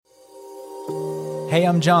Hey,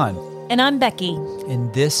 I'm John. And I'm Becky.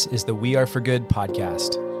 And this is the We Are for Good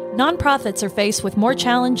podcast. Nonprofits are faced with more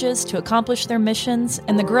challenges to accomplish their missions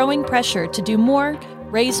and the growing pressure to do more,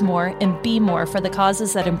 raise more, and be more for the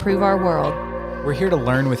causes that improve our world. We're here to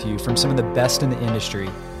learn with you from some of the best in the industry,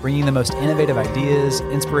 bringing the most innovative ideas,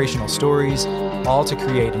 inspirational stories, all to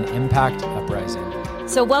create an impact uprising.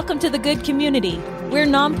 So welcome to the good community. We're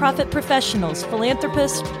nonprofit professionals,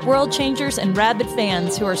 philanthropists, world changers, and rabid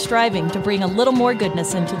fans who are striving to bring a little more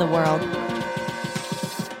goodness into the world.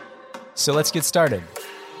 So let's get started.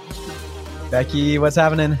 Becky, what's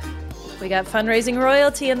happening? We got fundraising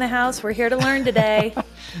royalty in the house. We're here to learn today.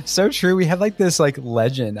 So true. We have this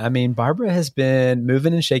legend. I mean, Barbara has been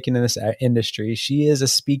moving and shaking in this industry. She is a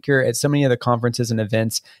speaker at so many of the conferences and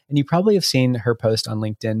events, and you probably have seen her post on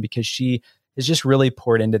LinkedIn because she is just really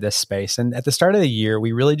poured into this space. And at the start of the year,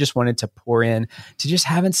 we really just wanted to pour in to just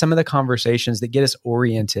having some of the conversations that get us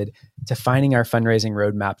oriented to finding our fundraising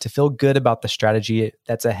roadmap, to feel good about the strategy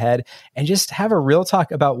that's ahead, and just have a real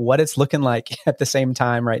talk about what it's looking like at the same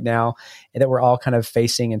time right now that we're all kind of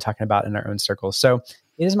facing and talking about in our own circles. So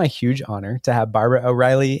it is my huge honor to have Barbara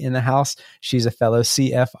O'Reilly in the house. She's a fellow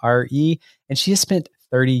CFRE, and she has spent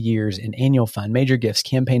 30 years in annual fund, major gifts,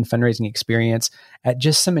 campaign fundraising experience at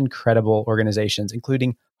just some incredible organizations,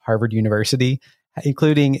 including Harvard University,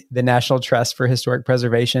 including the National Trust for Historic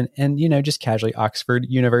Preservation, and, just casually Oxford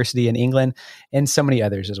University in England, and so many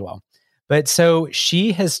others as well. But so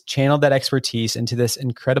she has channeled that expertise into this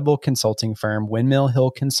incredible consulting firm, Windmill Hill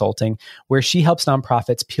Consulting, where she helps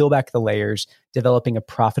nonprofits peel back the layers, developing a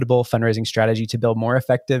profitable fundraising strategy to build more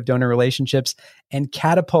effective donor relationships and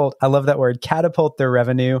catapult, I love that word, catapult their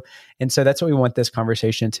revenue. And so that's what we want this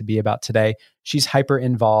conversation to be about today. She's hyper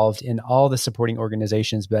involved in all the supporting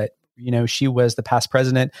organizations, but she was the past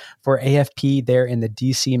president for AFP there in the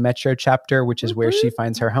DC Metro chapter, which is where she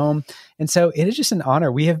finds her home. And so it is just an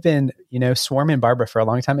honor. We have been, swarming Barbara for a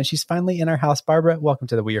long time, and she's finally in our house. Barbara, welcome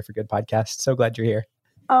to the We Are for Good podcast. So glad you're here.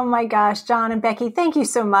 Oh my gosh, John and Becky, thank you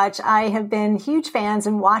so much. I have been huge fans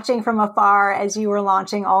and watching from afar as you were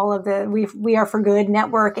launching all of the We Are for Good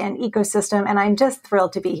network and ecosystem. And I'm just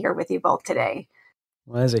thrilled to be here with you both today.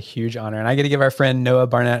 Well, that is a huge honor. And I get to give our friend Noah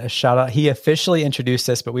Barnett a shout out. He officially introduced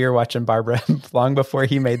us, but we were watching Barbara long before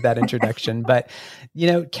he made that introduction. But,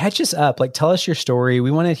 catch us up, tell us your story. We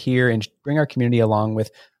want to hear and bring our community along with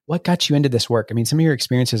what got you into this work. I mean, some of your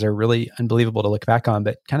experiences are really unbelievable to look back on,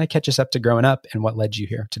 but kind of catch us up to growing up and what led you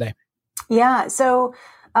here today. Yeah. So,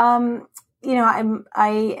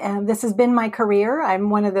 this has been my career. I'm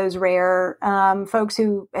one of those rare folks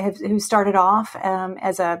who started off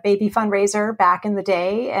as a baby fundraiser back in the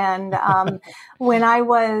day. And when I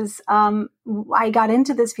got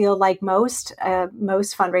into this field like most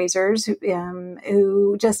fundraisers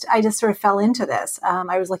I just sort of fell into this.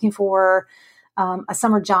 I was looking for a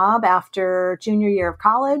summer job after junior year of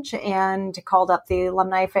college and called up the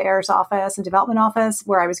Alumni Affairs office and development office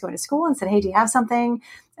where I was going to school and said, "Hey, do you have something?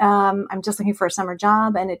 I'm just looking for a summer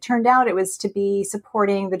job." And it turned out it was to be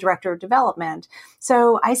supporting the director of development.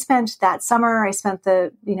 So I spent that summer,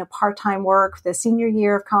 the part-time work, the senior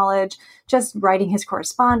year of college, just writing his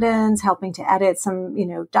correspondence, helping to edit some,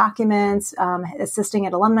 documents, assisting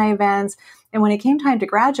at alumni events. And when it came time to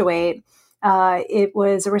graduate, it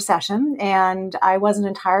was a recession and I wasn't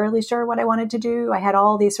entirely sure what I wanted to do. I had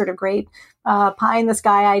all these sort of great pie in the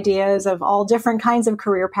sky ideas of all different kinds of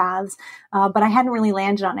career paths, but I hadn't really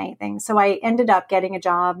landed on anything. So I ended up getting a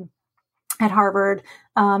job at Harvard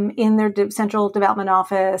in their central development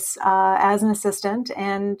office as an assistant,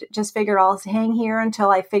 and just figured I'll hang here until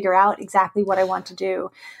I figure out exactly what I want to do.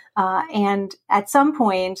 And at some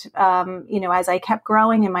point, as I kept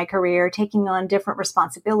growing in my career, taking on different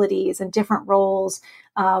responsibilities and different roles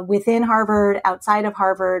within Harvard, outside of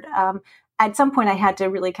Harvard, at some point I had to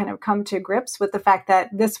really kind of come to grips with the fact that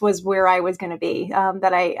this was where I was going to be,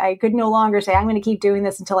 that I could no longer say, I'm going to keep doing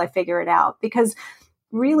this until I figure it out. Because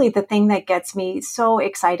really the thing that gets me so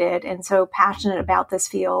excited and so passionate about this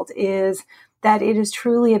field is that it is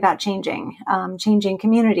truly about changing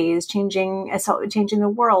communities, changing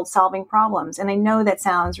the world, solving problems. And I know that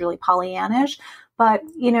sounds really Pollyannish, but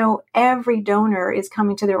every donor is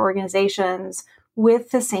coming to their organizations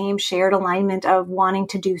with the same shared alignment of wanting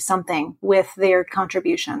to do something with their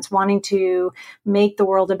contributions, wanting to make the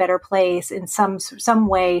world a better place in some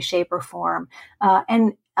way, shape, or form.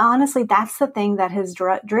 And honestly, that's the thing that has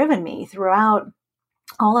driven me throughout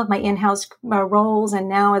all of my in-house roles and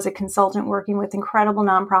now as a consultant working with incredible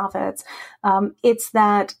nonprofits. It's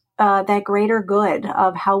that that greater good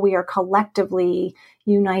of how we are collectively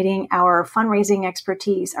uniting our fundraising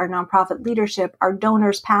expertise, our nonprofit leadership, our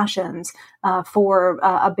donors' passions for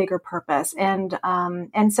a bigger purpose. And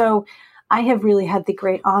so I have really had the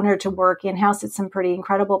great honor to work in-house at some pretty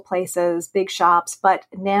incredible places, big shops, but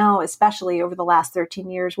now, especially over the last 13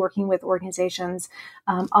 years, working with organizations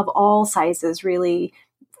of all sizes, really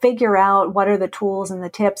figure out what are the tools and the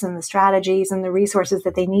tips and the strategies and the resources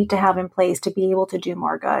that they need to have in place to be able to do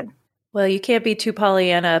more good. Well, you can't be too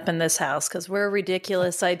Pollyanna up in this house because we're a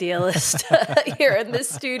ridiculous idealist here in this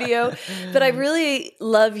studio. But I really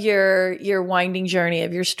love your winding journey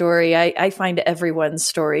of your story. I find everyone's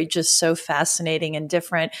story just so fascinating and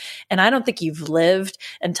different. And I don't think you've lived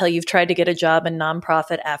until you've tried to get a job in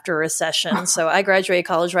nonprofit after a recession. So I graduated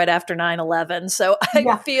college right after 9/11. So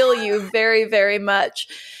I feel you very, very much.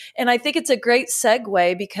 And I think it's a great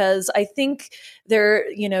segue because I think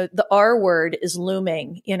the R word is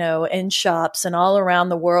looming, in shops and all around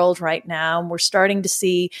the world right now. And we're starting to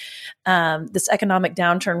see this economic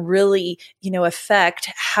downturn really, affect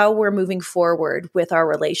how we're moving forward with our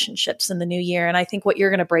relationships in the new year. And I think what you're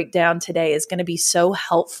going to break down today is going to be so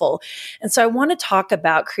helpful. And so I want to talk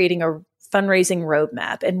about creating a fundraising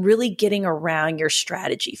roadmap and really getting around your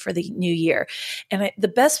strategy for the new year. And the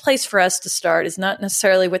best place for us to start is not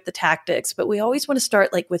necessarily with the tactics, but we always want to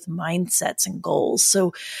start with mindsets and goals.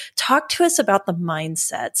 So talk to us about the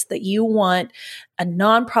mindsets that you want a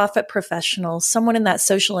nonprofit professional, someone in that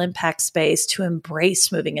social impact space to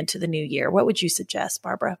embrace moving into the new year. What would you suggest,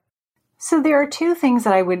 Barbara? So there are two things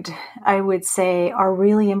that I would say are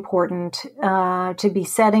really important to be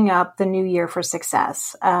setting up the new year for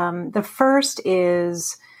success. The first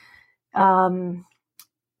is to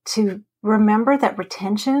remember that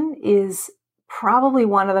retention is probably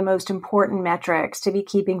one of the most important metrics to be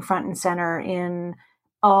keeping front and center in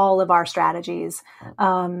all of our strategies.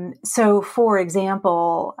 So for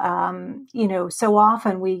example, so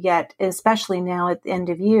often we get, especially now at the end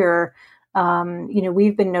of year,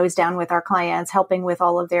 we've been nose down with our clients, helping with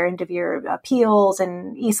all of their end of year appeals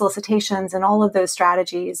and e-solicitations and all of those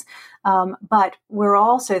strategies. But we're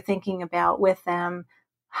also thinking about with them,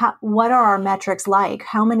 what are our metrics like?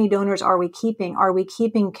 How many donors are we keeping? Are we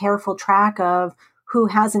keeping careful track of who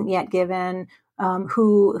hasn't yet given,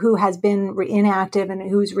 who has been inactive and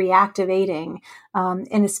who's reactivating?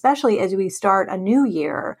 And especially as we start a new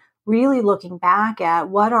year, really looking back at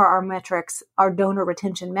what are our metrics, our donor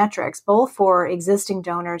retention metrics, both for existing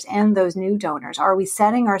donors and those new donors. Are we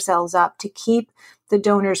setting ourselves up to keep the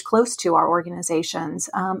donors close to our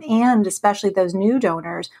organizations? And especially those new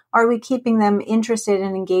donors, are we keeping them interested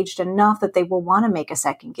and engaged enough that they will want to make a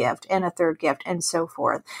second gift and a third gift and so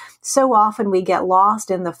forth? So often we get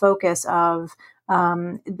lost in the focus of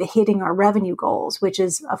hitting our revenue goals, which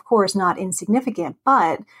is, of course, not insignificant,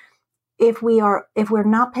 but if we're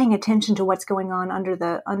not paying attention to what's going on under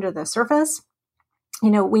the surface,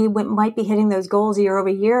 we might be hitting those goals year over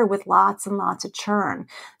year with lots and lots of churn.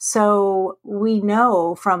 So we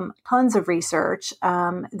know from tons of research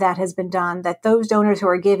that has been done that those donors who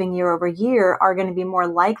are giving year over year are going to be more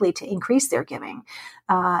likely to increase their giving.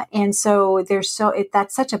 And so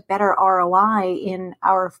that's such a better ROI in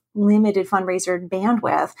our limited fundraiser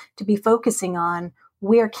bandwidth to be focusing on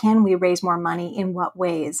where can we raise more money, in what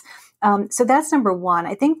ways. So that's number one.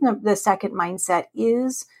 I think the second mindset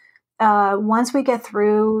is once we get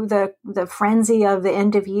through the frenzy of the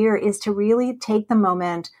end of year is to really take the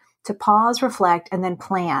moment to pause, reflect, and then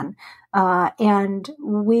plan. And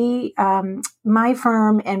we, my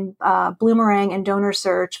firm and Bloomerang and Donor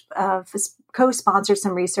Search co-sponsored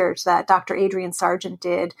some research that Dr. Adrian Sargent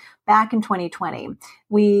did back in 2020.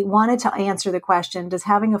 We wanted to answer the question, does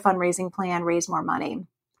having a fundraising plan raise more money?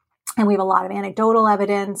 And we have a lot of anecdotal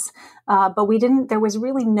evidence, but there was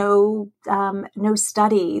really no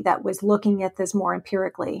study that was looking at this more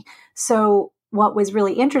empirically. So what was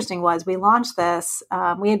really interesting was we launched this,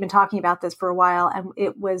 we had been talking about this for a while, and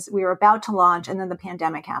we were about to launch, and then the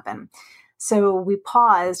pandemic happened. So we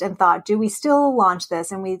paused and thought, do we still launch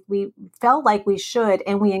this? And we felt like we should,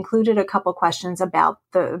 and we included a couple questions about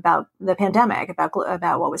the pandemic, about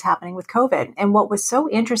what was happening with COVID. And what was so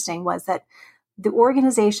interesting was that the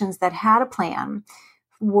organizations that had a plan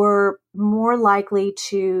were more likely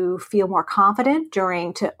to feel more confident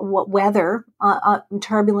during weather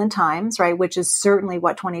turbulent times, right? Which is certainly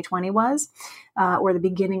what 2020 was, or the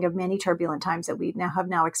beginning of many turbulent times that we have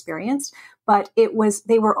now experienced. But they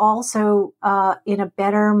were also in a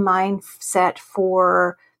better mindset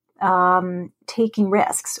for taking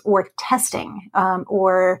risks or testing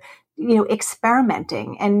or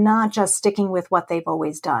experimenting and not just sticking with what they've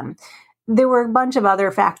always done. there were a bunch of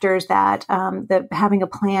other factors that having a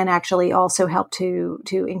plan actually also helped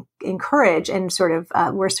to encourage and sort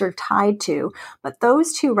of we're sort of tied to. But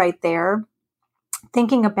those two right there,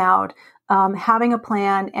 thinking about having a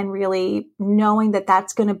plan and really knowing that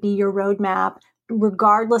that's going to be your roadmap,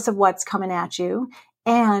 regardless of what's coming at you,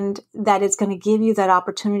 and that it's going to give you that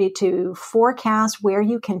opportunity to forecast where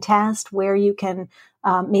you can test, where you can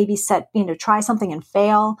maybe try something and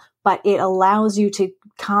fail, but it allows you to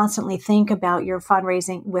constantly think about your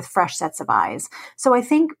fundraising with fresh sets of eyes. So I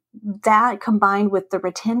think that combined with the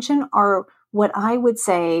retention are what I would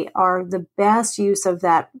say are the best use of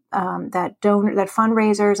that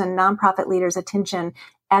fundraisers and nonprofit leaders' attention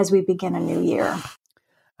as we begin a new year.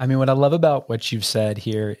 I mean, what I love about what you've said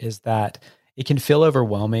here is that it can feel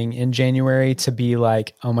overwhelming in January to be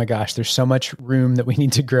like, oh my gosh, there's so much room that we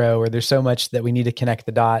need to grow, or there's so much that we need to connect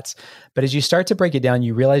the dots. But as you start to break it down,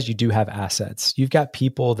 you realize you do have assets. You've got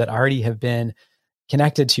people that already have been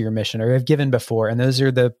connected to your mission or have given before. And those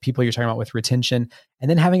are the people you're talking about with retention. And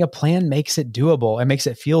then having a plan makes it doable and makes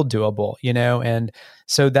it feel doable, And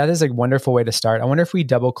so that is a wonderful way to start. I wonder if we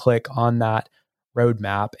double click on that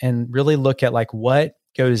roadmap and really look at like what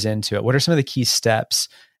goes into it. What are some of the key steps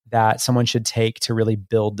that someone should take to really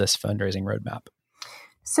build this fundraising roadmap?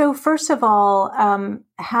 So first of all,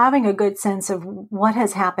 having a good sense of what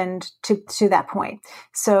has happened to that point.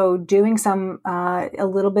 So doing a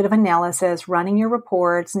little bit of analysis, running your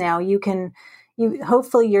reports. Now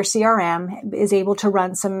hopefully your CRM is able to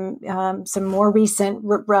run some more recent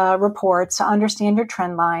reports to understand your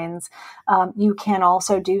trend lines. You can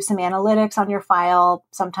also do some analytics on your file.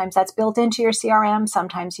 Sometimes that's built into your CRM.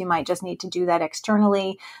 Sometimes you might just need to do that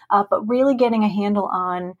externally. But really getting a handle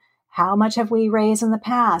on how much have we raised in the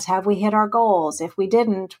past? Have we hit our goals? If we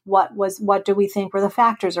didn't, what do we think were the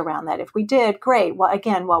factors around that? If we did, great.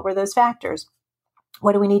 What were those factors?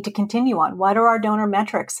 What do we need to continue on? What are our donor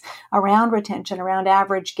metrics around retention, around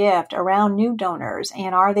average gift, around new donors?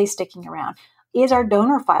 And are they sticking around? Is our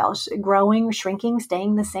donor file growing, shrinking,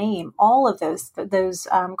 staying the same? All of those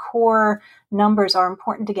core numbers are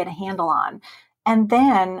important to get a handle on. And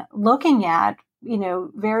then looking at,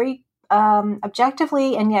 very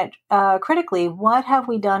objectively and yet critically, what have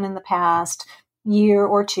we done in the past year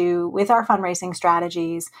or two with our fundraising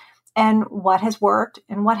strategies? And what has worked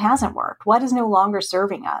and what hasn't worked? What is no longer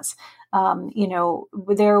serving us?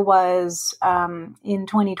 There was, in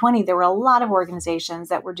 2020, there were a lot of organizations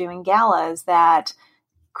that were doing galas that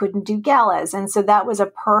couldn't do galas. And so that was a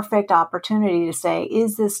perfect opportunity to say,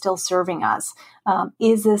 is this still serving us?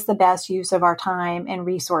 Is this the best use of our time and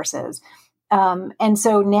resources? And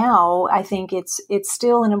so now I think it's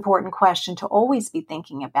still an important question to always be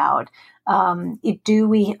thinking about. Are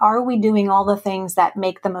we doing all the things that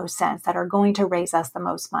make the most sense, that are going to raise us the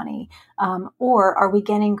most money? Or are we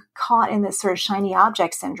getting caught in this sort of shiny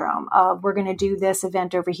object syndrome of we're going to do this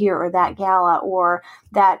event over here or that gala or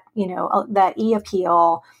that, that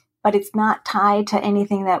e-appeal, but it's not tied to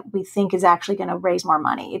anything that we think is actually going to raise more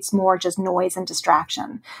money. It's more just noise and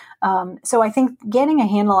distraction. So I think getting a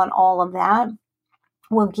handle on all of that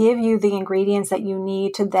will give you the ingredients that you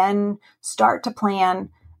need to then start to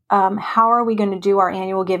plan how are we going to do our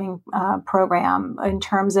annual giving program in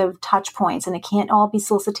terms of touch points. And it can't all be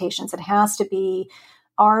solicitations. It has to be,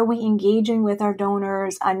 are we engaging with our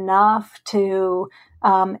donors enough to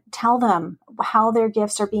tell them how their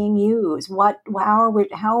gifts are being used,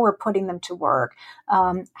 how we're putting them to work,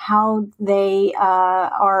 how they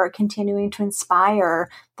are continuing to inspire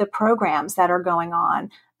the programs that are going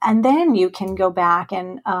on. And then you can go back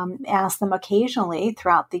and ask them occasionally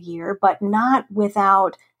throughout the year, but not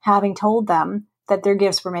without having told them that their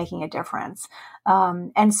gifts were making a difference.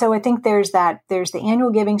 And so I think there's the annual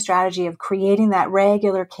giving strategy of creating that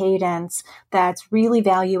regular cadence that's really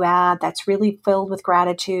value add, that's really filled with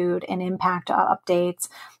gratitude and impact updates.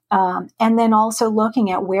 And then also looking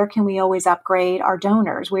at where can we always upgrade our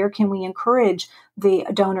donors? Where can we encourage the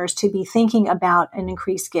donors to be thinking about an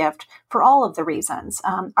increased gift for all of the reasons?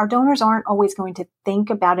 Our donors aren't always going to think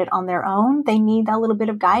about it on their own. They need a little bit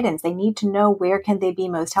of guidance. They need to know where can they be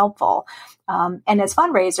most helpful. And as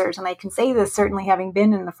fundraisers, and I can say this certainly having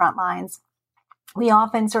been in the front lines, we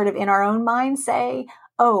often sort of in our own minds say,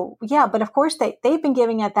 oh, yeah, but of course they've been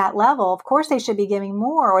giving at that level. Of course they should be giving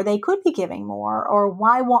more, or they could be giving more, or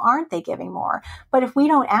why aren't they giving more? But if we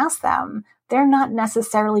don't ask them, they're not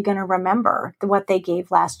necessarily going to remember what they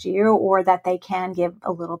gave last year or that they can give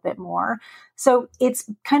a little bit more. So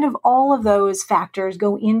it's kind of all of those factors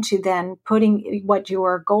go into then putting what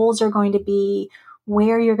your goals are going to be,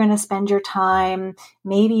 where you're going to spend your time.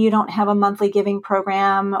 Maybe you don't have a monthly giving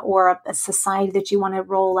program or a society that you want to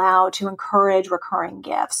roll out to encourage recurring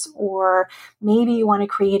gifts, or maybe you want to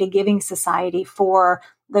create a giving society for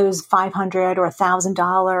those $500 or $1,000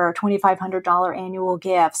 or $2,500 annual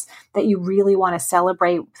gifts that you really want to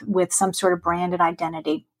celebrate with some sort of branded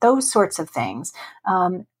identity, those sorts of things.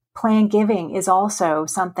 Planned giving is also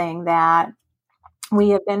something that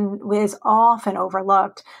is often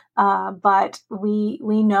overlooked, but we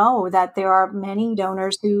know that there are many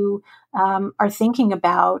donors who are thinking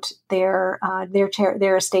about their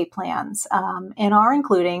estate plans and are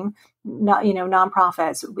including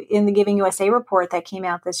nonprofits. In the Giving USA report that came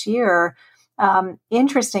out this year,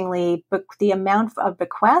 interestingly, the amount of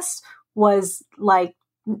bequests was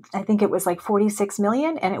I think it was like 46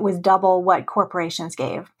 million, and it was double what corporations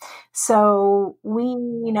gave. So we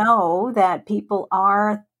know that people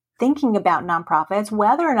are thinking about nonprofits,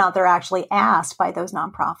 whether or not they're actually asked by those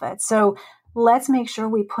nonprofits. So let's make sure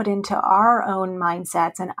we put into our own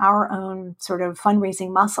mindsets and our own sort of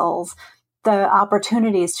fundraising muscles the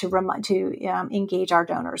opportunities to engage our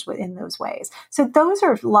donors in those ways. So those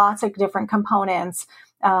are lots of different components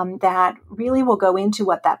that really will go into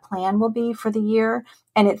what that plan will be for the year.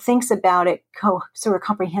 And it thinks about it sort of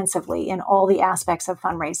comprehensively in all the aspects of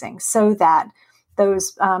fundraising, so that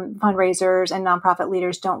those fundraisers and nonprofit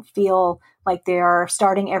leaders don't feel like they're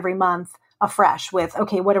starting every month afresh with,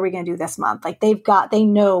 okay, what are we going to do this month? Like they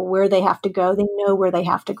know where they have to go, they know where they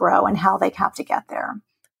have to grow and how they have to get there.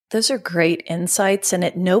 Those are great insights. And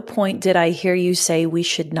at no point did I hear you say we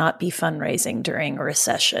should not be fundraising during a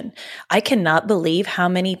recession. I cannot believe how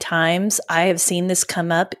many times I have seen this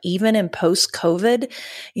come up, even in post-COVID.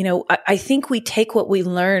 I think we take what we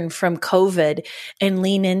learned from COVID and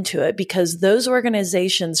lean into it, because those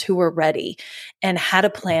organizations who were ready and had a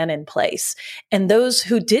plan in place, and those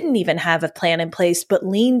who didn't even have a plan in place, but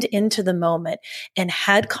leaned into the moment and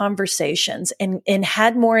had conversations and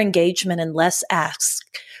had more engagement and less asks,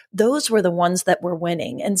 those were the ones that were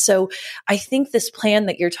winning. And so I think this plan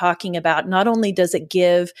that you're talking about, not only does it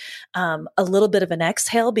give a little bit of an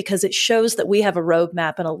exhale because it shows that we have a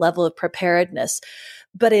roadmap and a level of preparedness,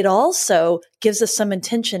 but it also gives us some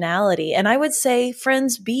intentionality. And I would say,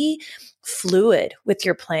 friends, be fluid with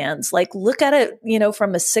your plans. Like, look at it,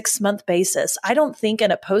 from a 6-month basis. I don't think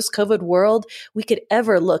in a post-COVID world, we could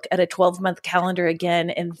ever look at a 12-month calendar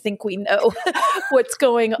again and think we know what's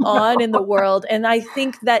going on in the world. And I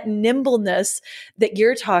think that nimbleness that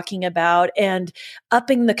you're talking about, and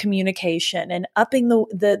upping the communication and upping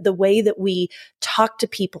the way that we talk to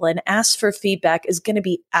people and ask for feedback, is going to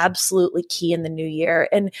be absolutely key in the new year.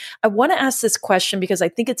 And I want to ask this question because I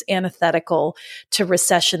think it's antithetical to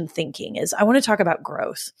recession thinking. Is I want to talk about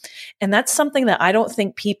growth. And that's something that I don't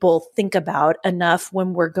think people think about enough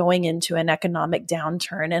when we're going into an economic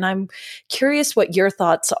downturn. And I'm curious what your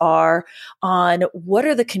thoughts are on what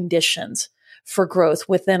are the conditions for growth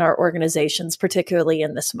within our organizations, particularly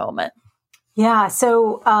in this moment. Yeah,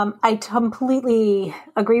 so I completely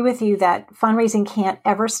agree with you that fundraising can't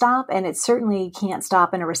ever stop, and it certainly can't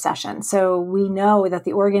stop in a recession. So we know that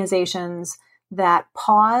the organizations that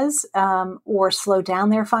pause or slow down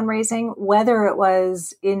their fundraising, whether it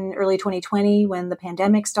was in early 2020 when the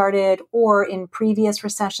pandemic started or in previous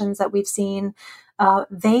recessions that we've seen,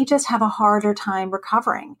 they just have a harder time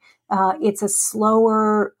recovering. It's a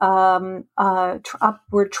slower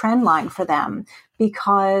upward trend line for them,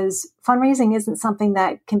 because fundraising isn't something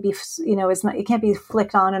that can be, it can't be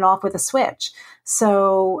flicked on and off with a switch.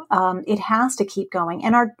 So it has to keep going.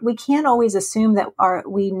 And we can't always assume that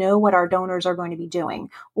we know what our donors are going to be doing,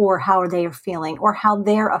 or how they are feeling, or how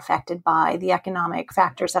they're affected by the economic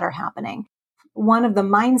factors that are happening. One of the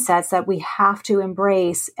mindsets that we have to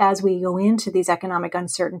embrace as we go into these economic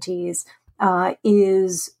uncertainties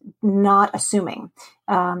is not assuming,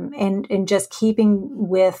 and just keeping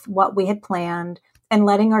with what we had planned, and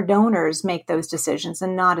letting our donors make those decisions,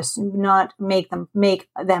 and not make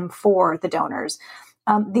them for the donors.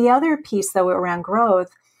 The other piece, though, around growth,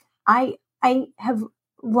 I have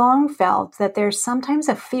long felt that there's sometimes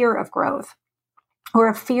a fear of growth, or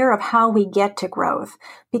a fear of how we get to growth,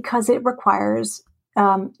 because it requires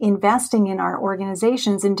investing in our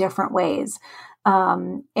organizations in different ways.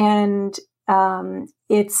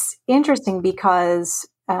 It's interesting because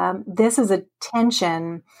this is a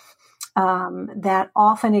tension that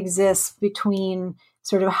often exists between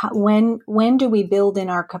sort of when do we build in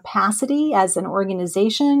our capacity as an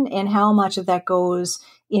organization, and how much of that goes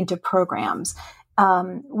into programs.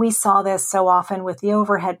 We saw this so often with the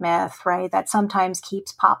overhead myth, right? That sometimes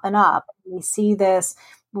keeps popping up. We see this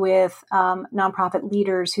with nonprofit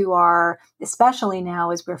leaders who are, especially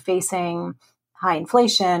now as we're facing high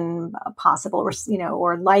inflation, possible,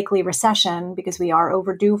 or likely recession, because we are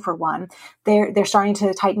overdue for one, they're starting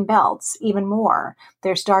to tighten belts even more.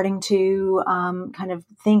 They're starting to kind of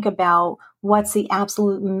think about what's the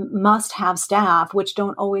absolute must-have staff, which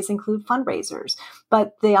don't always include fundraisers.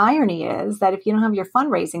 But the irony is that if you don't have your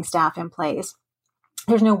fundraising staff in place,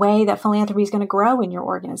 there's no way that philanthropy is going to grow in your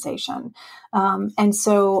organization. And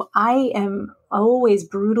so I am always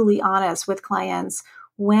brutally honest with clients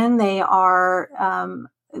when they are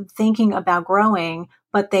thinking about growing,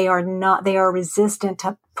 but they are resistant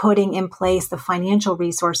to putting in place the financial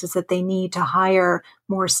resources that they need to hire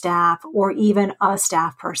more staff or even a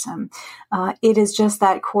staff person. It is just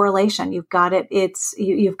that correlation. You've got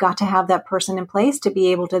to have that person in place to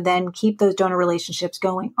be able to then keep those donor relationships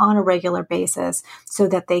going on a regular basis so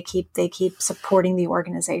that they keep supporting the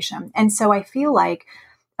organization. And so I feel like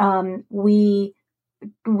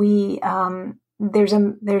there's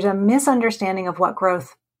a misunderstanding of what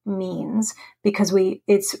growth means, because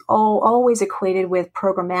it's always equated with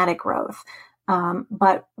programmatic growth.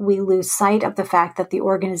 But we lose sight of the fact that the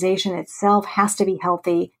organization itself has to be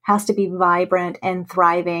healthy, has to be vibrant and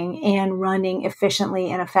thriving and running efficiently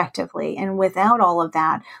and effectively. And without all of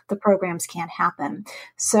that, the programs can't happen.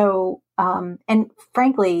 So, and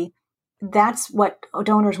frankly, that's what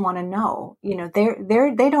donors want to know.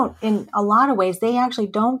 They don't, in a lot of ways, they actually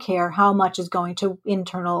don't care how much is going to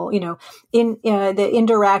internal, the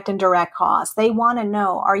indirect and direct costs. They want to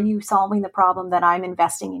know, are you solving the problem that I'm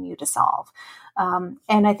investing in you to solve? And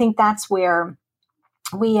I think that's where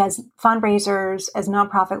we as fundraisers, as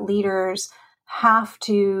nonprofit leaders, have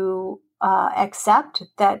to accept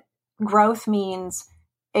that growth means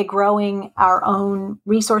growing our own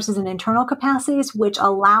resources and internal capacities, which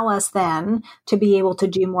allow us then to be able to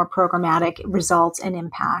do more programmatic results and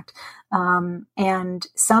impact. And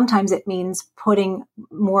sometimes it means putting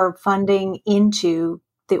more funding into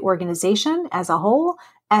the organization as a whole.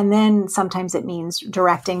 And then sometimes it means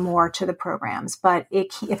directing more to the programs. But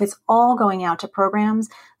if it's all going out to programs,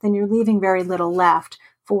 then you're leaving very little left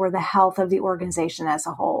for the health of the organization as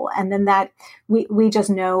a whole. And then that we just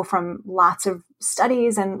know from lots of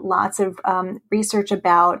studies and lots of research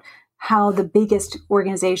about how the biggest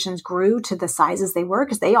organizations grew to the sizes they were,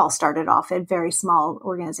 because they all started off at very small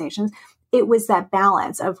organizations. It was that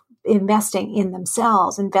balance of investing in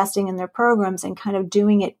themselves, investing in their programs, and kind of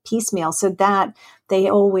doing it piecemeal so that they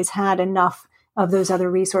always had enough of those other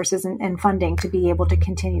resources and funding to be able to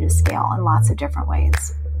continue to scale in lots of different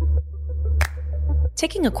ways.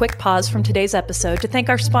 Taking a quick pause from today's episode to thank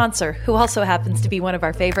our sponsor, who also happens to be one of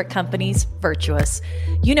our favorite companies, Virtuous.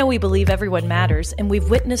 You know we believe everyone matters, and we've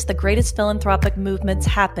witnessed the greatest philanthropic movements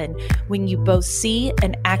happen when you both see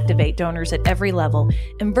and activate donors at every level,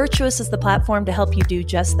 and Virtuous is the platform to help you do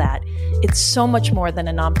just that. It's so much more than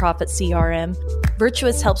a nonprofit CRM.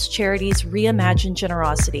 Virtuous helps charities reimagine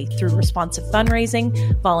generosity through responsive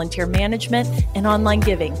fundraising, volunteer management, and online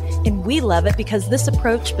giving, and we love it because this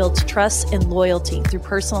approach builds trust and loyalty through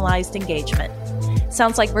personalized engagement.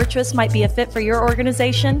 Sounds like Virtuous might be a fit for your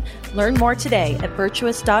organization? Learn more today at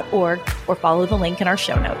virtuous.org or follow the link in our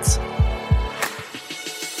show notes.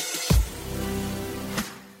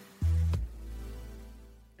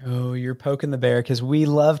 Oh, you're poking the bear, because we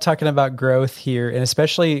love talking about growth here, and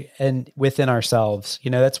especially within ourselves.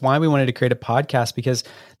 That's why we wanted to create a podcast, because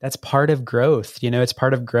that's part of growth. It's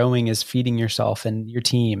part of growing is feeding yourself and your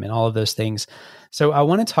team and all of those things. So I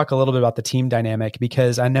want to talk a little bit about the team dynamic,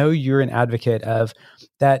 because I know you're an advocate of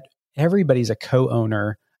that. Everybody's a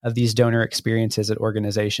co-owner of these donor experiences at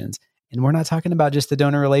organizations. And we're not talking about just the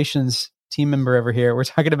donor relations team member over here. We're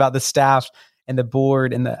talking about the staff and the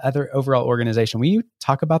board and the other overall organization. Will you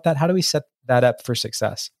talk about that? How do we set that up for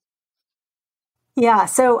success? Yeah,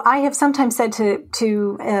 so I have sometimes said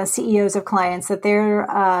to CEOs of clients that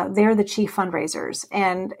they're the chief fundraisers,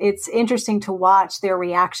 and it's interesting to watch their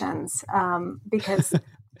reactions because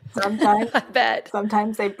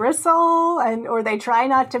sometimes they bristle or they try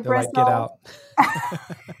not to bristle. Get out.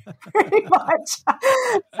 Pretty much.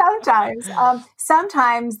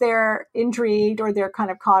 Sometimes they're intrigued or they're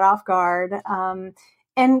kind of caught off guard.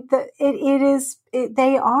 And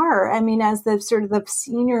they are. I mean, as the sort of the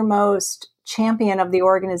senior most champion of the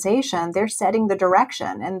organization, they're setting the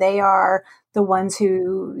direction, and they are the ones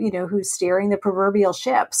who's steering the proverbial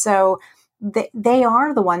ship. So they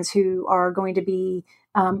are the ones who are going to be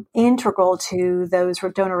integral to those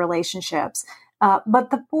donor relationships. But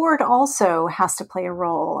the board also has to play a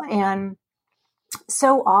role. And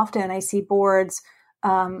so often I see boards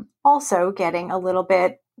also getting a little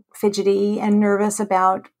bit fidgety and nervous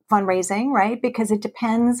about fundraising, right? Because it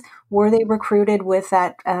depends, were they recruited with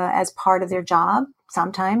that as part of their job?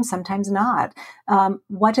 Sometimes not.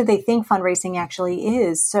 What do they think fundraising actually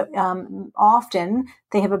is? So often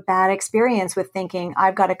they have a bad experience with thinking,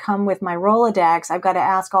 I've got to come with my Rolodex. I've got to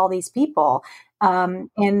ask all these people.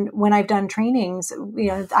 And when I've done trainings,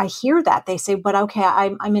 I hear that they say, but okay,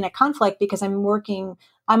 I'm in a conflict because I'm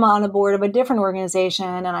on a board of a different organization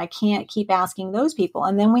and I can't keep asking those people.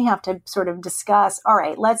 And then we have to sort of discuss, all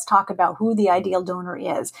right, let's talk about who the ideal donor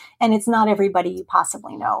is. And it's not everybody you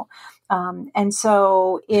possibly know. And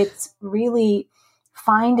so it's really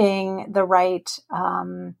finding the right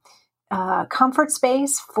comfort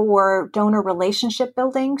space for donor relationship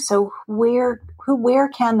building. So where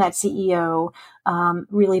can that CEO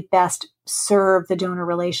really best serve the donor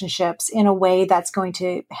relationships in a way that's going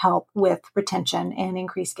to help with retention and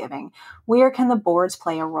increased giving? Where can the boards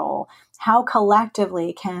play a role? How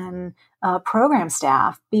collectively can program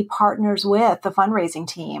staff be partners with the fundraising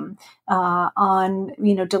team on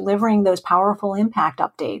delivering those powerful impact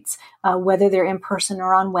updates, whether they're in person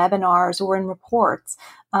or on webinars or in reports?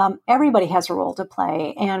 Everybody has a role to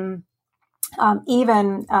play, and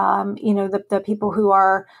even the people who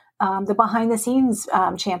are the behind the scenes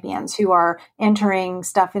champions who are entering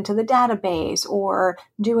stuff into the database or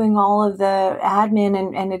doing all of the admin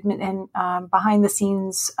and behind the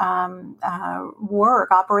scenes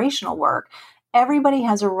work, operational work. Everybody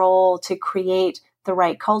has a role to create the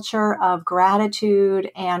right culture of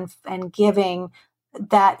gratitude and giving,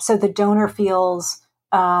 that so the donor feels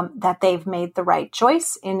that they've made the right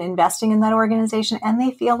choice in investing in that organization, and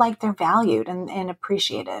they feel like they're valued and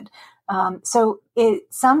appreciated. So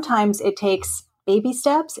sometimes it takes baby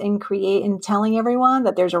steps in telling everyone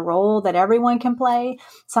that there's a role that everyone can play.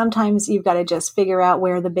 Sometimes you've got to just figure out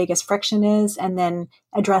where the biggest friction is and then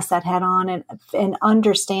address that head on and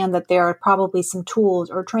understand that there are probably some tools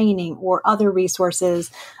or training or other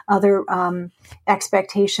resources, other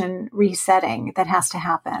expectation resetting that has to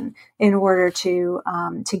happen in order to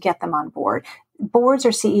get them on board. Boards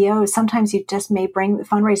or CEOs, sometimes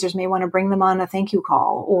fundraisers may want to bring them on a thank you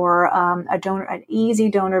call or an easy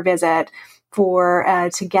donor visit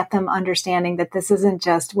to get them understanding that this isn't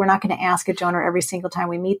just, we're not going to ask a donor every single time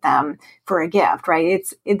we meet them for a gift, right?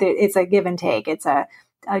 It's a give and take. It's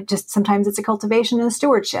just sometimes it's a cultivation and a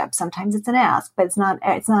stewardship. Sometimes it's an ask, but it's not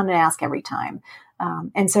an ask every time.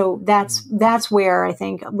 And so that's where I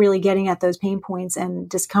think really getting at those pain points and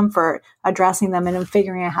discomfort, addressing them, and then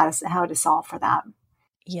figuring out how to solve for that.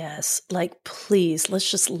 Yes. Please, let's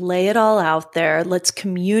just lay it all out there. Let's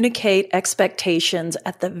communicate expectations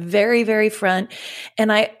at the very, very front.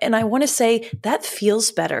 And I want to say that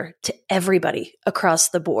feels better to everybody across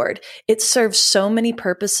the board. It serves so many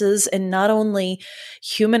purposes in not only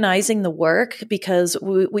humanizing the work, because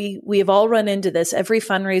we have all run into this. Every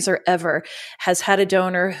fundraiser ever has had a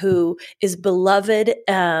donor who is beloved,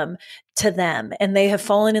 to them, and they have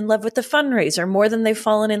fallen in love with the fundraiser more than they've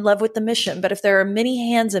fallen in love with the mission. But if there are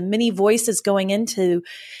many hands and many voices going into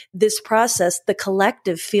this process, the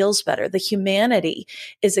collective feels better. The humanity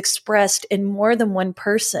is expressed in more than one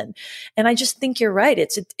person. And I just think you're right.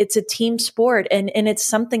 It's a team sport, and it's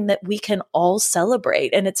something that we can all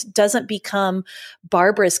celebrate. And it doesn't become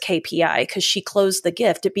Barbara's KPI because she closed the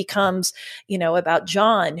gift. It becomes, about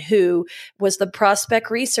John, who was the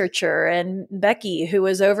prospect researcher, and Becky, who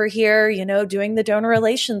was over here, doing the donor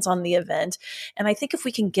relations on the event. And I think if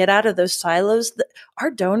we can get out of those silos, our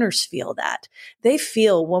donors feel that. They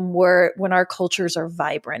feel when our cultures are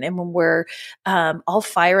vibrant and when we're all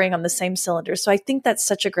firing on the same cylinder. So I think that's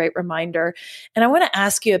such a great reminder. And I want to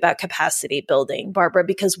ask you about capacity building, Barbara,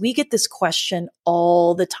 because we get this question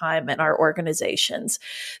all the time in our organizations.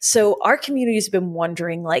 So our community has been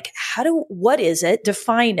wondering, what is it?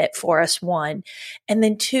 Define it for us, one. And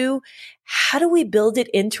then two, how do we build it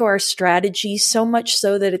into our strategy so much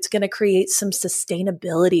so that it's going to create some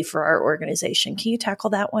sustainability for our organization? Can you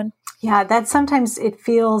tackle that one? Yeah, that sometimes it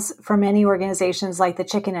feels for many organizations like the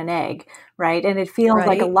chicken and egg, right? And it feels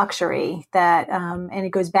like a luxury that, and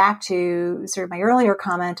it goes back to sort of my earlier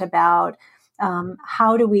comment about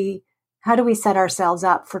how do we set ourselves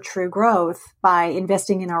up for true growth by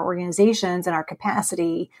investing in our organizations and our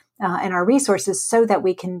capacity and our resources so that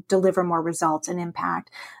we can deliver more results and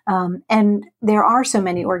impact. And there are so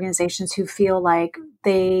many organizations who feel like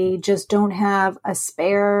they just don't have a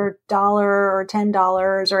spare $1 or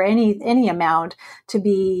 $10 or any amount to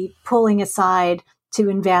be pulling aside to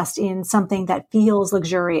invest in something that feels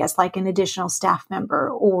luxurious, like an additional staff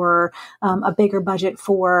member or a bigger budget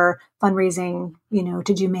for fundraising,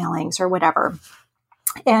 to do mailings or whatever.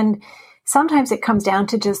 And sometimes it comes down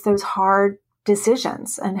to just those hard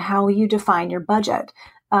decisions and how you define your budget.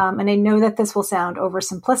 and I know that this will sound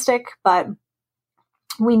oversimplistic, but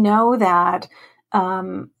we know that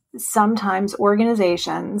sometimes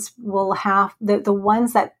organizations will have the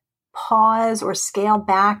ones that pause or scale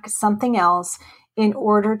back something else in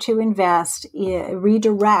order to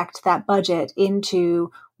redirect that budget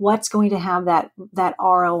into what's going to have that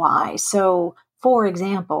ROI. So, for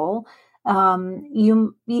example,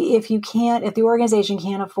 if the organization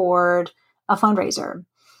can't afford a fundraiser,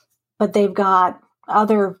 but they've got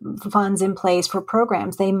other funds in place for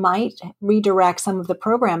programs, they might redirect some of the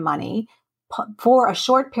program money for a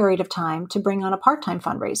short period of time to bring on a part-time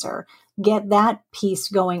fundraiser, get that piece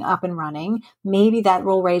going up and running. Maybe that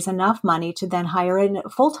will raise enough money to then hire a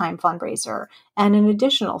full-time fundraiser and an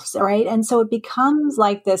additional, right? And so it becomes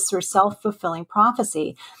like this sort of self-fulfilling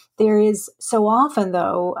prophecy. There is so often,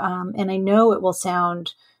 though, and I know it will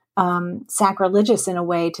sound sacrilegious in a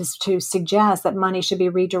way to suggest that money should be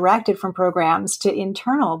redirected from programs to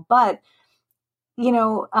internal, but I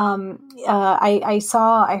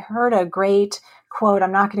heard a great quote.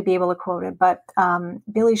 I'm not going to be able to quote it, but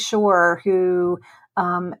Billy Shore, who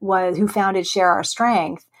founded Share Our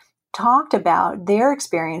Strength, talked about their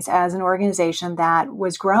experience as an organization that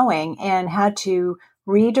was growing and had to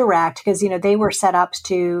redirect because they were set up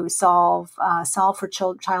to solve for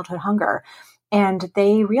childhood hunger, and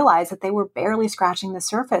they realized that they were barely scratching the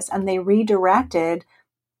surface, and they redirected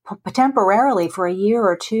temporarily for a year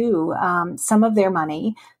or two, some of their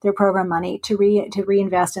money, their program money, to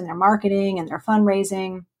reinvest in their marketing and their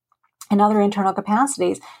fundraising and other internal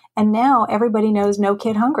capacities. And now everybody knows No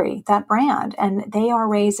Kid Hungry, that brand, and they are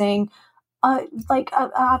raising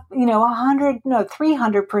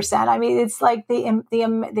 300%. I mean, it's like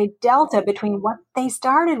the delta between what they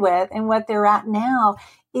started with and what they're at now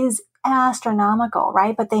is astronomical,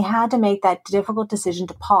 right? But they had to make that difficult decision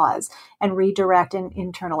to pause and redirect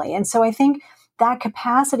internally. And so I think that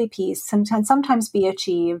capacity piece sometimes be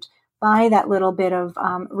achieved by that little bit of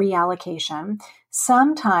reallocation.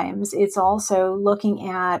 Sometimes it's also looking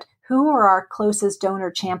at who are our closest donor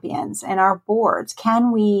champions and our boards.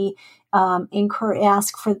 Can we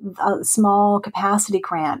ask for a small capacity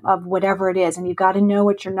grant of whatever it is? And you've got to know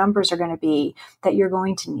what your numbers are going to be that you're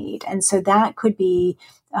going to need. And so that could be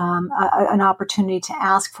an opportunity to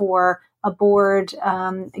ask for a board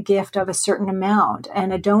gift of a certain amount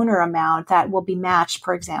and a donor amount that will be matched,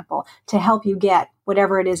 for example, to help you get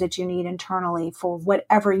whatever it is that you need internally for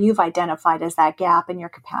whatever you've identified as that gap in your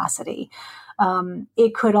capacity.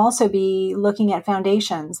 It could also be looking at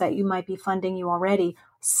foundations that you might be funding you already.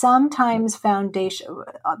 Sometimes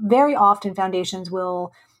very often foundations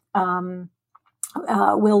will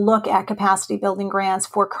look at capacity building grants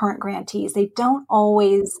for current grantees. They don't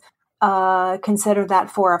always consider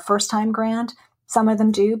that for a first-time grant. Some of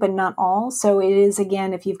them do, but not all. So it is,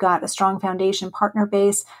 again, if you've got a strong foundation partner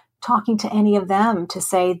base, talking to any of them to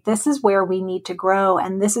say, this is where we need to grow,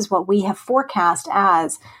 and this is what we have forecast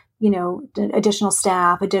as, additional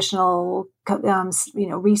staff, additional,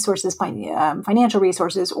 resources, financial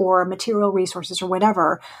resources or material resources or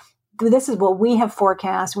whatever. This is what we have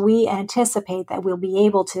forecast. We anticipate that we'll be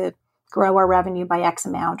able to grow our revenue by X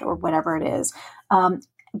amount or whatever it is.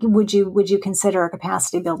 Would you consider a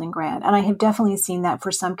capacity building grant? And I have definitely seen that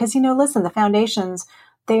for some, because, listen, the foundations,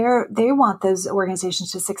 they want those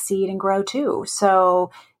organizations to succeed and grow too.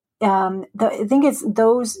 So I think it's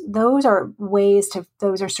those are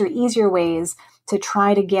sort of easier ways to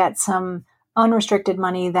try to get some unrestricted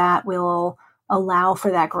money that will allow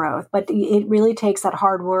for that growth. But it really takes that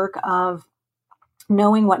hard work of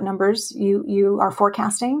knowing what numbers you are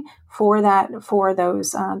forecasting for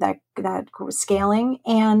those that scaling,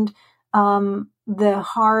 and the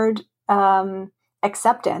hard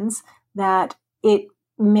acceptance that it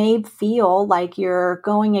may feel like you're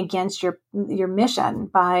going against your mission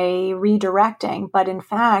by redirecting, but in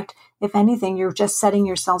fact, if anything, you're just setting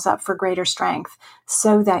yourselves up for greater strength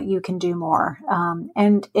so that you can do more.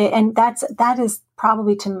 And that is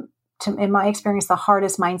probably in my experience, the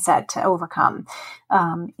hardest mindset to overcome,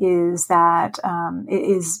 is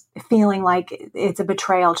feeling like it's a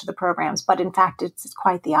betrayal to the programs, but in fact, it's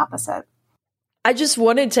quite the opposite. I just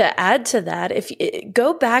wanted to add to that. If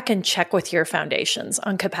go back and check with your foundations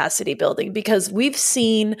on capacity building, because we've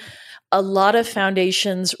seen a lot of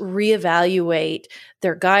foundations reevaluate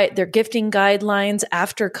their gifting guidelines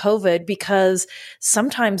after COVID, because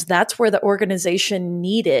sometimes that's where the organization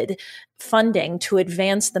needed funding to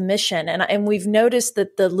advance the mission. And we've noticed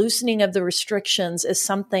that the loosening of the restrictions is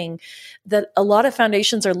something that a lot of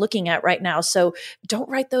foundations are looking at right now. So don't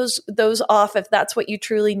write those off if that's what you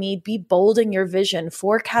truly need. Be bold in your vision,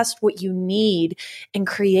 forecast what you need, and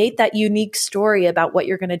create that unique story about what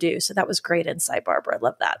you're going to do. So that was great insight, Barbara. I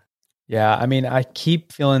love that. Yeah. I mean, I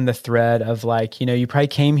keep feeling the thread of like, you probably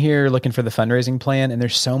came here looking for the fundraising plan, and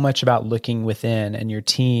there's so much about looking within and your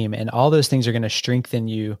team, and all those things are going to strengthen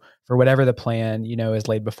you for whatever the plan, is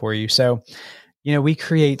laid before you. So, we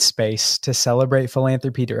create space to celebrate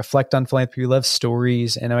philanthropy, to reflect on philanthropy. We love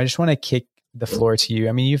stories. And I just want to kick the floor to you.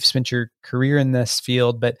 I mean, you've spent your career in this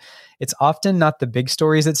field, but it's often not the big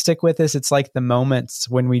stories that stick with us. It's like the moments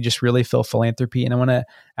when we just really feel philanthropy. And I want to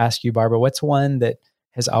ask you, Barbara, what's one that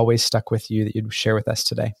has always stuck with you that you'd share with us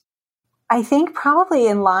today? I think probably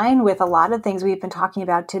in line with a lot of things we've been talking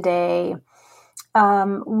about today.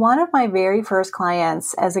 One of my very first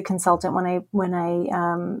clients as a consultant when I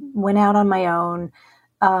went out on my own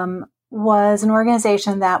was an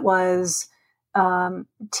organization that was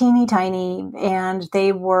teeny tiny, and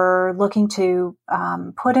they were looking to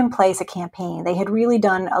put in place a campaign. They had really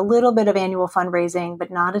done a little bit of annual fundraising,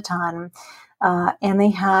 but not a ton. And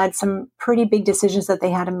they had some pretty big decisions that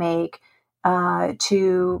they had to make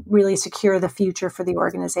to really secure the future for the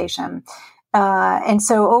organization. And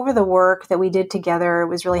so over the work that we did together, it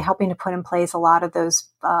was really helping to put in place a lot of those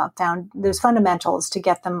fundamentals to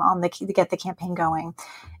get them to get the campaign going.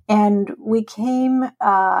 And we came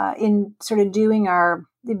in sort of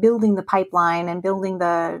building the pipeline and building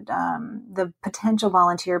the potential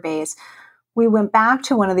volunteer base. We went back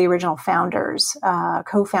to one of the original founders,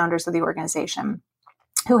 co-founders of the organization,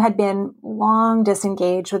 who had been long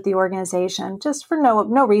disengaged with the organization just for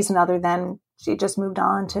no reason other than she just moved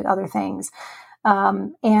on to other things.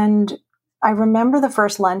 And I remember the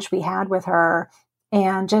first lunch we had with her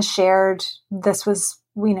and just shared this is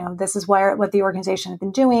what the organization had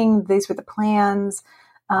been doing. These were the plans.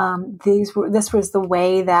 This was the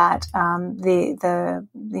way that the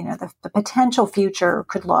potential future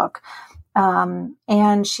could look. And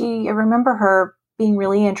I remember her being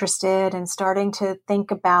really interested and starting to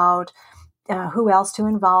think about who else to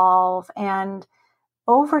involve. And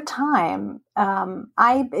over time,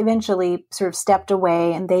 I eventually sort of stepped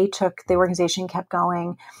away, and the organization kept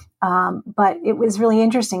going. But it was really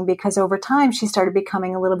interesting because over time, she started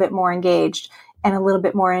becoming a little bit more engaged and a little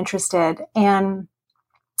bit more interested. And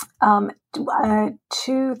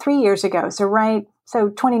 2-3 years ago, so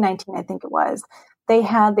 2019, I think it was, they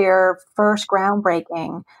had their first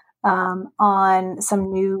groundbreaking on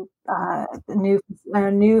some new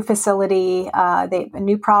facility, a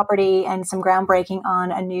new property, and some groundbreaking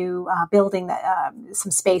on a new building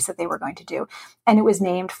some space that they were going to do, and it was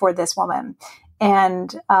named for this woman,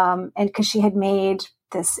 and because she had made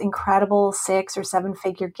this incredible 6 or 7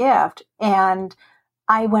 figure gift, and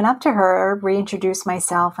I went up to her, reintroduced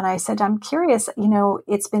myself, and I said, "I'm curious.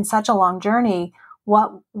 It's been such a long journey.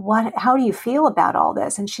 How do you feel about all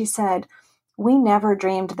this?" And she said, "We never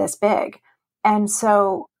dreamed this big." And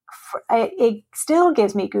so it still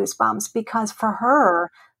gives me goosebumps because for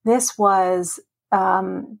her, this was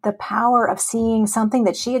the power of seeing something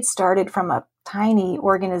that she had started from a tiny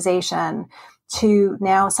organization to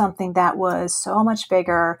now something that was so much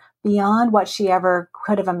bigger, beyond what she ever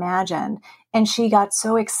could have imagined. And she got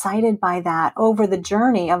so excited by that over the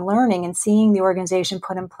journey of learning and seeing the organization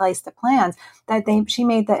put in place the plans that she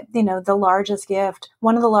made that, the largest gift,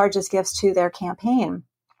 one of the largest gifts to their campaign.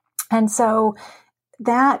 And so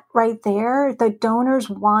that right there, the donors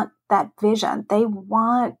want that vision. They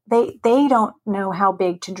don't know how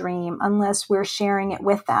big to dream unless we're sharing it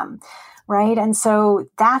with them. Right. And so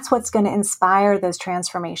that's what's going to inspire those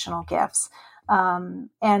transformational gifts.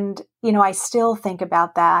 I still think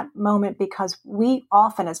about that moment because we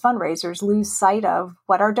often as fundraisers lose sight of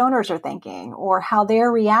what our donors are thinking or how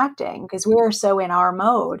they're reacting because we're so in our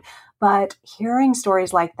mode. But hearing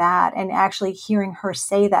stories like that and actually hearing her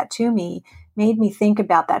say that to me made me think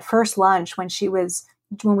about that first lunch when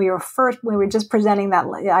we were just presenting that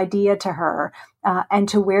idea to her and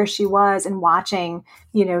to where she was and watching,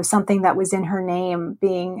 something that was in her name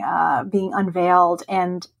being unveiled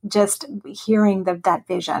and just hearing that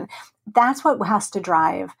vision. That's what has to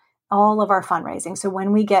drive all of our fundraising. So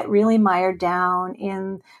when we get really mired down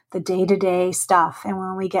in the day-to-day stuff and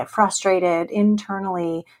when we get frustrated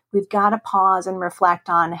internally, we've got to pause and reflect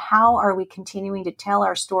on how are we continuing to tell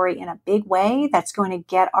our story in a big way that's going to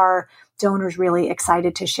get our donors really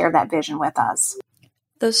excited to share that vision with us.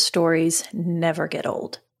 Those stories never get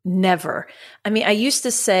old. Never. I mean, I used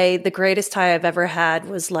to say the greatest high I've ever had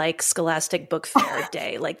was like Scholastic Book Fair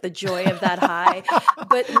day, like the joy of that high.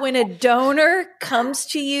 But when a donor comes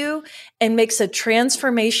to you and makes a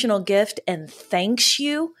transformational gift and thanks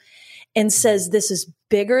you and says, this is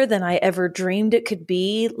bigger than I ever dreamed it could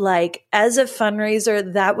be, like as a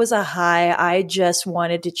fundraiser, that was a high I just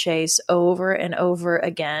wanted to chase over and over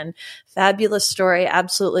again. Fabulous story.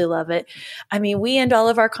 Absolutely love it. I mean, we end all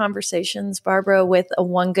of our conversations, Barbara, with a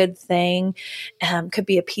one good thing. Could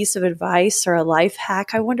be a piece of advice or a life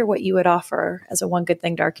hack. I wonder what you would offer as a one good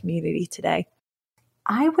thing to our community today.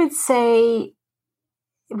 I would say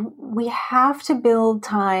we have to build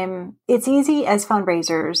time. It's easy as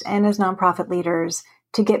fundraisers and as nonprofit leaders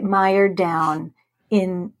to get mired down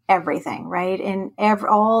in everything, right? In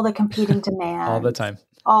all the competing demands. All the time.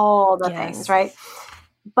 All the things, right?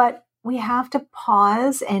 But we have to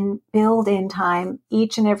pause and build in time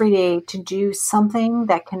each and every day to do something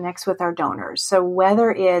that connects with our donors. So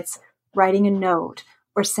whether it's writing a note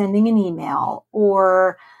or sending an email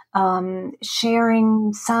or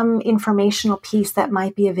sharing some informational piece that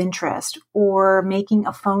might be of interest or making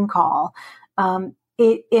a phone call,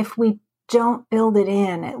 if we don't build it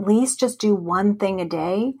in, at least just do one thing a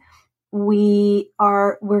day, we're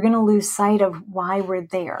going to lose sight of why we're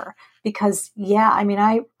there. Because I mean,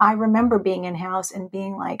 I remember being in house and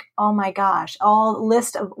being like, oh my gosh,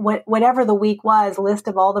 list of whatever the week was, list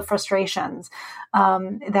of all the frustrations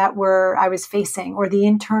that I was facing, or the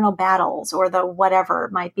internal battles, or the whatever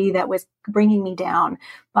it might be that was bringing me down.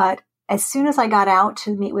 But as soon as I got out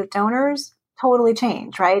to meet with donors, totally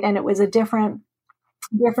changed, right? And it was a different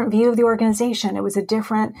view of the organization. It was a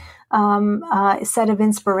different set of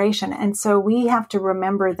inspiration. And so we have to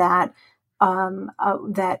remember that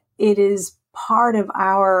that it is part of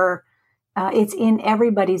it's in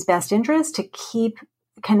everybody's best interest to keep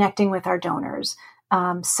connecting with our donors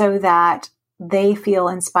so that they feel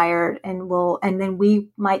inspired and then we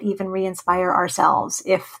might even re-inspire ourselves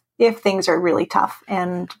if things are really tough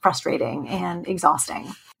and frustrating and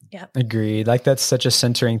exhausting. Yeah. Agreed. Like that's such a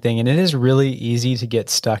centering thing. And it is really easy to get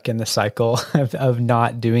stuck in the cycle of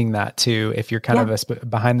not doing that too, if you're kind of a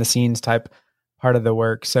behind the scenes type part of the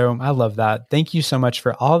work. So I love that. Thank you so much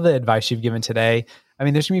for all the advice you've given today. I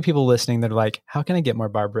mean, there's going to be people listening that are like, how can I get more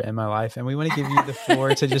Barbara in my life? And we want to give you the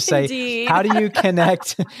floor to just say, how do you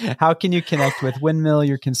connect? How can you connect with Windmill,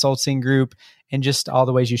 your consulting group, and just all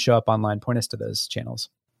the ways you show up online? Point us to those channels.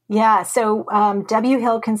 Yeah. So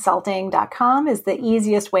whillconsulting.com is the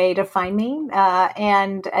easiest way to find me.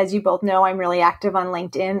 And as you both know, I'm really active on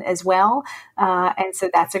LinkedIn as well. And so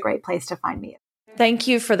that's a great place to find me. Thank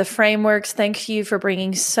you for the frameworks. Thank you for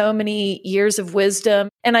bringing so many years of wisdom.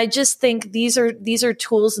 And I just think these are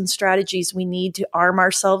tools and strategies we need to arm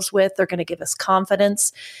ourselves with. They're going to give us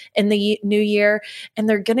confidence in the new year, and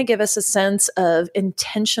they're going to give us a sense of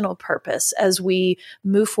intentional purpose as we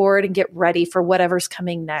move forward and get ready for whatever's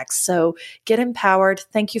coming next. So get empowered.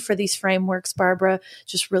 Thank you for these frameworks, Barbara.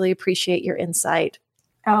 Just really appreciate your insight.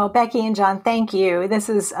 Oh, Becky and John, thank you. This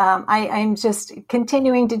is, I'm just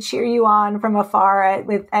continuing to cheer you on from afar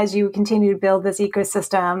as you continue to build this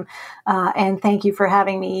ecosystem. And thank you for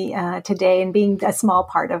having me today and being a small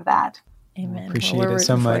part of that. Amen. Appreciate it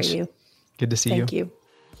so much. Good to see you. Thank you.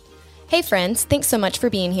 Hey friends, thanks so much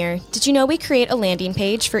for being here. Did you know we create a landing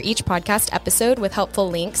page for each podcast episode with helpful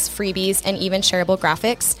links, freebies, and even shareable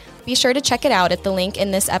graphics? Be sure to check it out at the link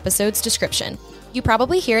in this episode's description. You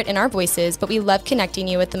probably hear it in our voices, but we love connecting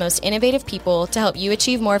you with the most innovative people to help you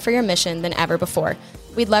achieve more for your mission than ever before.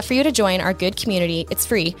 We'd love for you to join our good community. It's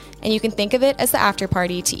free, and you can think of it as the after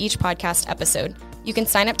party to each podcast episode. You can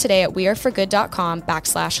sign up today at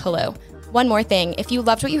weareforgood.com/hello. One more thing, if you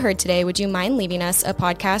loved what you heard today, would you mind leaving us a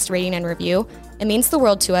podcast rating and review? It means the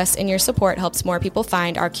world to us, and your support helps more people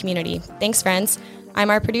find our community. Thanks, friends. I'm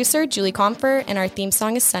our producer, Julie Comfer, and our theme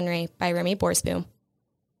song is Sunray by Remy Borsboom.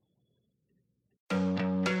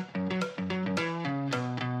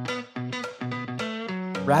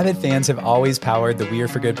 Rabid fans have always powered the We Are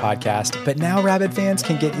For Good podcast, but now Rabid fans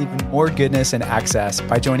can get even more goodness and access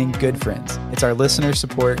by joining Good Friends. It's our listener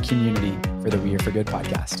support community for the We Are For Good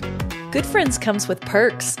podcast. Good Friends comes with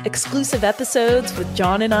perks, exclusive episodes with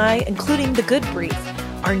John and I, including The Good Brief,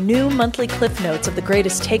 our new monthly cliff notes of the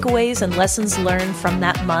greatest takeaways and lessons learned from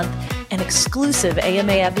that month, and exclusive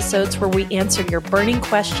AMA episodes where we answer your burning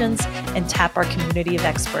questions and tap our community of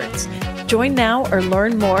experts. Join now or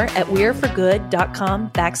learn more at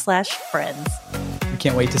weareforgood.com/friends. We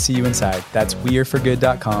can't wait to see you inside. That's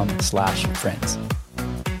weareforgood.com/friends.